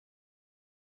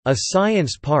A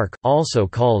science park, also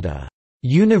called a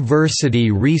university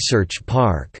research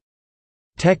park,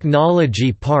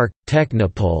 technology park,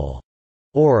 technopole,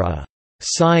 or a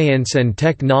science and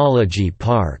technology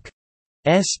park,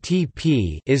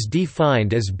 STP, is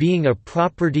defined as being a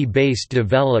property-based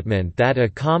development that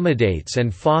accommodates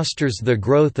and fosters the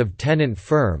growth of tenant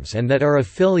firms and that are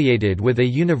affiliated with a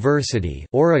university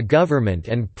or a government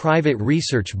and private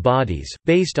research bodies,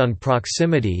 based on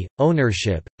proximity,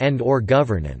 ownership, and/or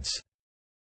governance.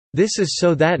 This is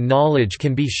so that knowledge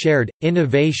can be shared,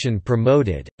 innovation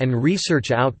promoted, and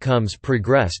research outcomes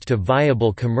progressed to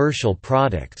viable commercial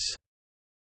products.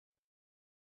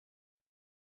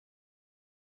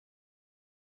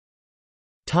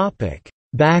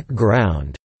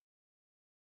 Background.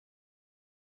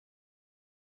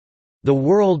 The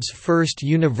world's first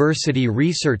university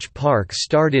research park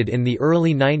started in the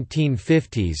early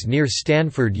 1950s near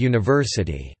Stanford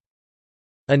University.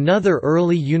 Another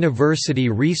early university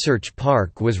research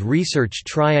park was Research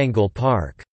Triangle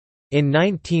Park. In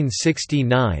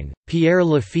 1969, Pierre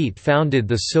Lafitte founded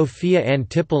the Sophia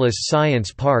Antipolis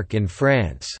Science Park in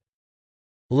France.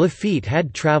 Lafitte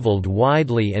had traveled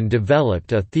widely and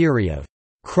developed a theory of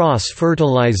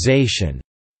cross-fertilization,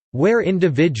 where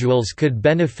individuals could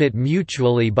benefit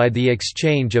mutually by the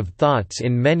exchange of thoughts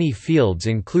in many fields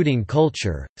including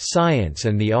culture, science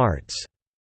and the arts.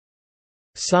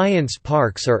 Science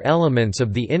parks are elements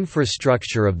of the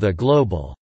infrastructure of the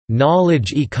global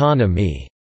knowledge economy.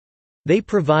 They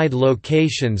provide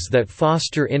locations that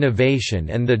foster innovation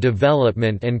and the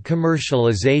development and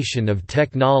commercialization of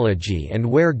technology and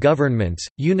where governments,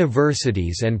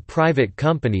 universities and private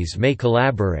companies may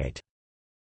collaborate.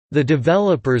 The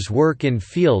developers work in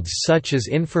fields such as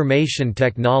information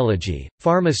technology,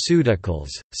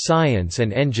 pharmaceuticals, science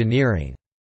and engineering.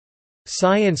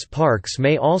 Science parks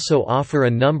may also offer a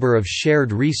number of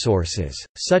shared resources,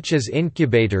 such as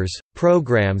incubators,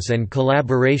 programs and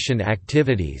collaboration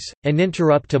activities,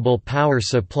 uninterruptible power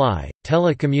supply,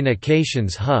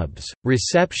 telecommunications hubs,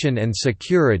 reception and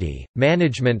security,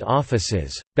 management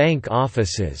offices, bank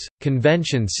offices,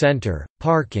 convention center,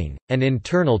 parking, and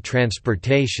internal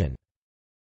transportation.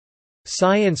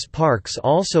 Science parks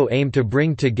also aim to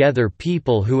bring together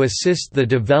people who assist the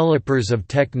developers of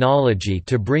technology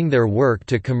to bring their work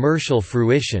to commercial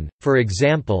fruition, for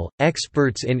example,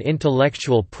 experts in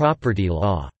intellectual property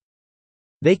law.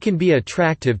 They can be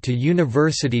attractive to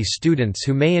university students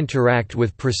who may interact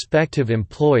with prospective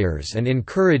employers and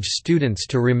encourage students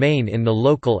to remain in the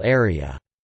local area.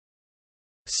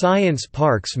 Science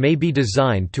parks may be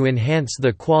designed to enhance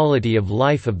the quality of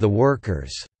life of the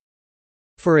workers.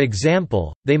 For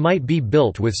example, they might be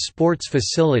built with sports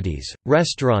facilities,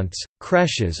 restaurants,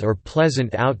 creches or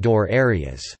pleasant outdoor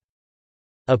areas.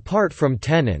 Apart from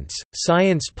tenants,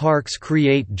 science parks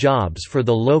create jobs for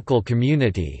the local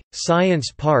community.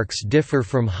 Science parks differ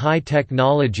from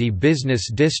high-technology business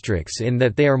districts in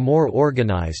that they are more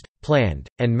organized, planned,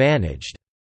 and managed.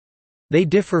 They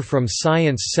differ from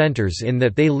science centers in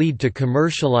that they lead to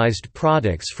commercialized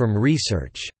products from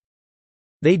research.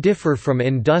 They differ from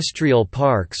industrial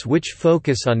parks which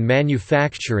focus on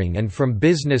manufacturing and from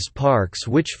business parks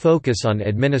which focus on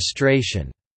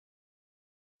administration.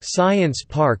 Science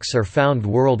parks are found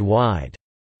worldwide.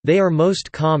 They are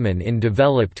most common in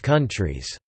developed countries.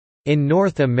 In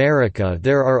North America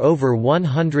there are over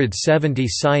 170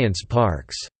 science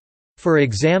parks. For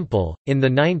example, in the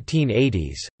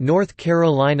 1980s, North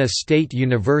Carolina State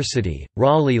University,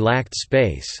 Raleigh lacked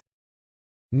space.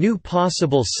 New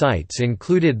possible sites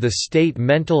included the state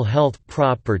mental health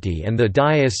property and the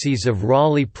Diocese of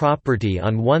Raleigh property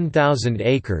on 1,000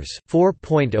 acres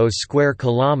 (4.0 square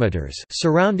kilometers)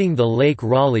 surrounding the Lake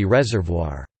Raleigh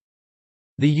Reservoir.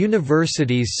 The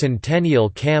university's Centennial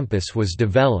Campus was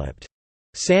developed.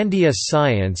 Sandia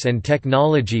Science and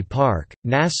Technology Park,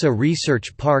 NASA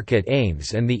Research Park at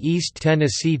Ames and the East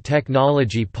Tennessee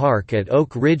Technology Park at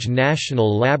Oak Ridge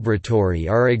National Laboratory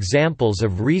are examples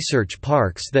of research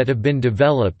parks that have been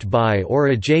developed by or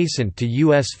adjacent to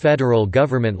U.S. federal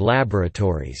government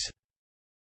laboratories.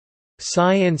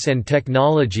 Science and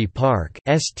Technology Park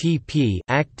 (STP)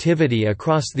 activity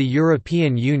across the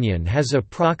European Union has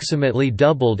approximately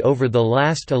doubled over the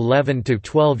last 11 to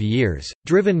 12 years,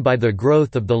 driven by the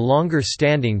growth of the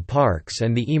longer-standing parks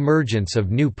and the emergence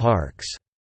of new parks.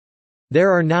 There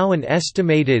are now an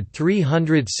estimated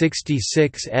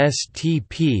 366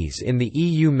 STPs in the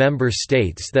EU member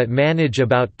states that manage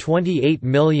about 28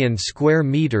 million square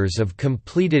meters of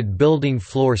completed building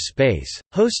floor space,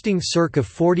 hosting circa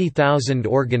 40,000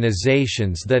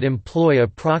 organizations that employ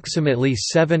approximately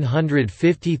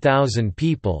 750,000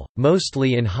 people,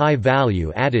 mostly in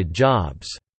high-value added jobs.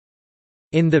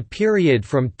 In the period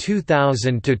from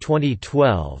 2000 to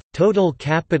 2012, total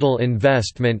capital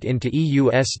investment into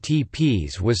EU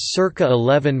STPs was circa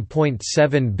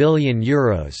 €11.7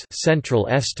 billion central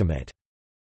estimate.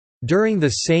 During the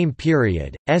same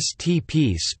period,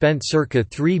 STPs spent circa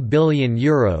 €3 billion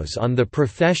on the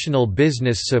professional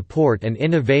business support and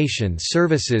innovation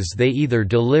services they either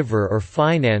deliver or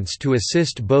finance to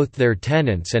assist both their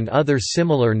tenants and other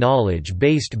similar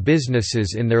knowledge-based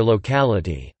businesses in their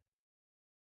locality.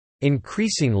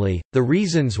 Increasingly, the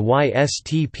reasons why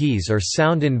STPs are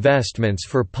sound investments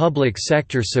for public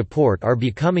sector support are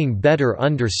becoming better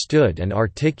understood and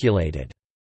articulated.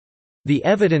 The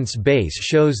evidence base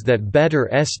shows that better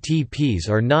STPs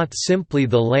are not simply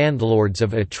the landlords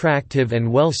of attractive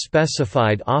and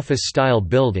well-specified office-style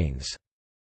buildings.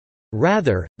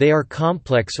 Rather, they are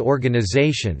complex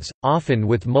organizations, often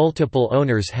with multiple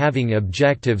owners having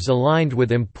objectives aligned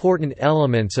with important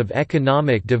elements of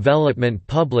economic development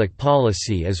public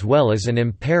policy as well as an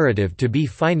imperative to be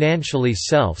financially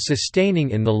self-sustaining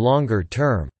in the longer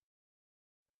term.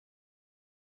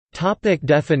 Topic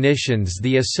definitions.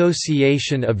 The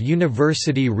Association of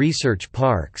University Research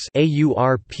Parks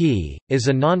 (AURP) is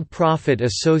a non-profit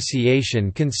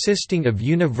association consisting of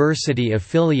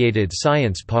university-affiliated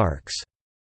science parks.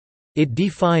 It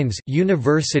defines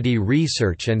university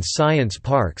research and science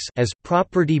parks as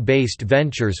property-based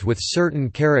ventures with certain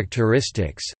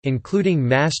characteristics, including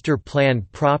master-planned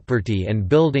property and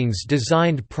buildings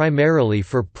designed primarily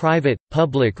for private,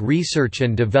 public research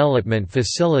and development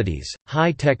facilities,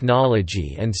 high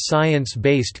technology and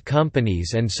science-based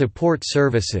companies and support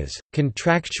services,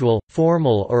 contractual,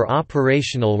 formal or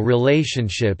operational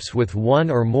relationships with one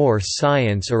or more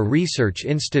science or research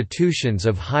institutions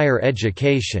of higher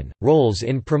education, roles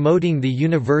in promoting the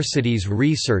university's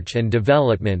research and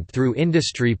development through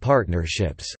industry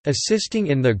partnerships, assisting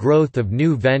in the growth of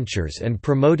new ventures and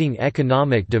promoting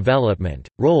economic development,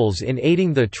 roles in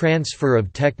aiding the transfer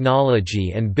of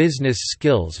technology and business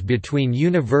skills between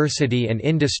university and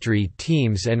industry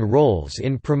teams and roles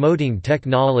in promoting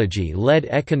technology-led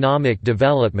economic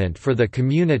development for the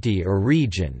community or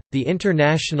region. The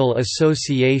International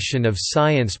Association of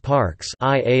Science Parks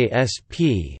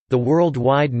 (IASP), the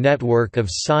worldwide network of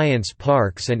science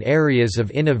parks and areas of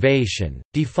innovation,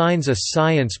 defines a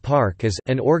science park as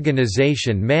an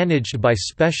organization managed by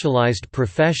specialized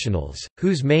professionals,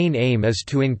 whose main aim is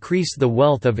to increase the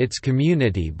wealth of its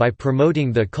community by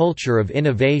promoting the culture of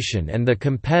innovation and the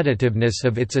competitiveness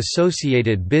of its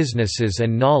associated businesses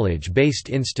and knowledge-based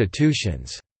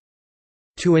institutions.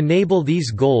 To enable these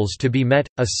goals to be met,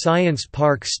 a science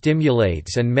park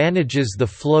stimulates and manages the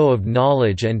flow of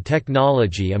knowledge and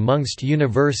technology amongst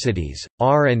universities,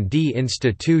 R&D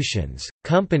institutions,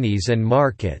 companies and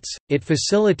markets. It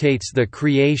facilitates the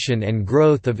creation and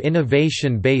growth of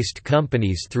innovation-based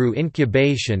companies through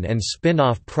incubation and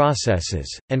spin-off processes,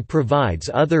 and provides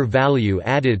other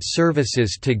value-added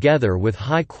services together with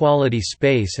high-quality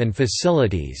space and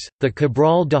facilities. The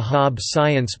Cabral Dahab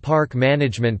Science Park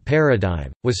Management Paradigm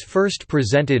was first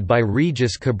presented by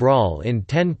Regis Cabral in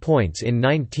 10 points in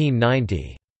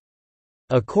 1990.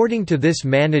 According to this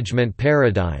management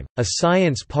paradigm, a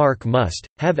science park must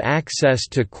have access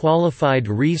to qualified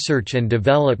research and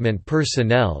development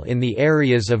personnel in the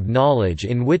areas of knowledge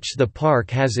in which the park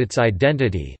has its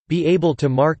identity, be able to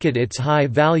market its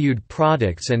high-valued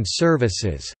products and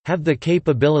services, have the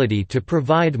capability to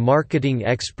provide marketing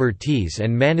expertise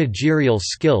and managerial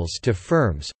skills to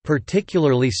firms,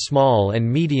 particularly small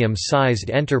and medium-sized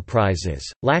enterprises,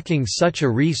 lacking such a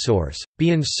resource, be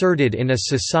inserted in a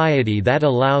society that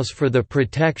allows for the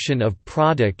protection of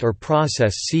product or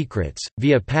process secrets,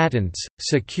 via patents,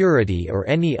 security or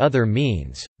any other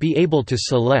means, be able to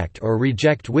select or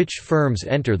reject which firms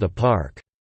enter the park.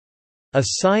 A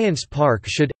science park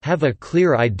should have a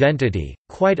clear identity,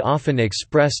 quite often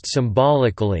expressed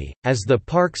symbolically, as the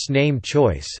park's name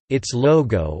choice, its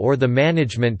logo or the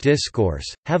management discourse,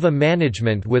 have a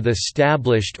management with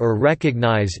established or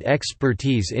recognized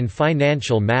expertise in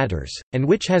financial matters, and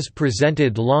which has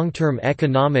presented long-term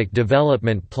economic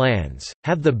development plans,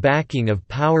 have the backing of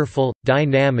powerful,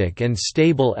 dynamic and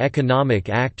stable economic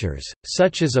actors,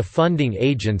 such as a funding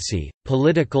agency,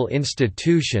 political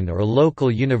institution or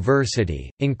local university,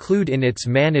 include in its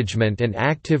management an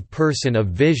active person of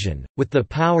vision, with the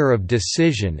power of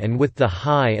decision and with the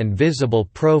high and visible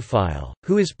profile,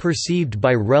 who is perceived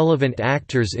by relevant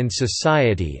actors in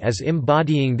society as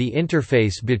embodying the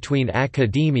interface between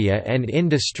academia and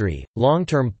industry,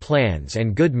 long-term plans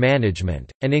and good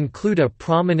management, and include a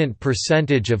prominent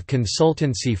percentage of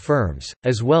consultancy firms,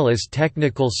 as well as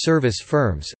technical service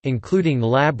firms, including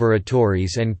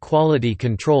laboratories and quality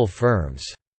control firms.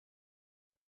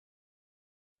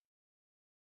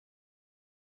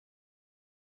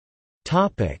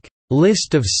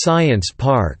 List of science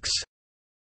parks.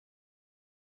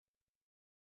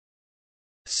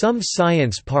 Some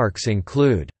science parks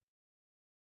include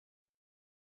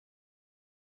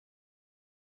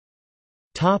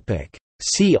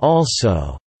See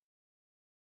also: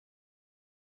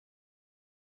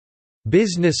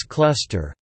 Business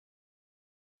cluster,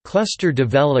 Cluster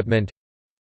development,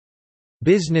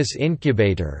 Business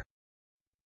incubator,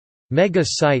 Mega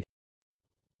site,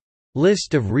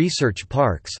 List of research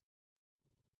parks,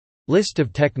 List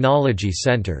of technology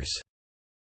centers.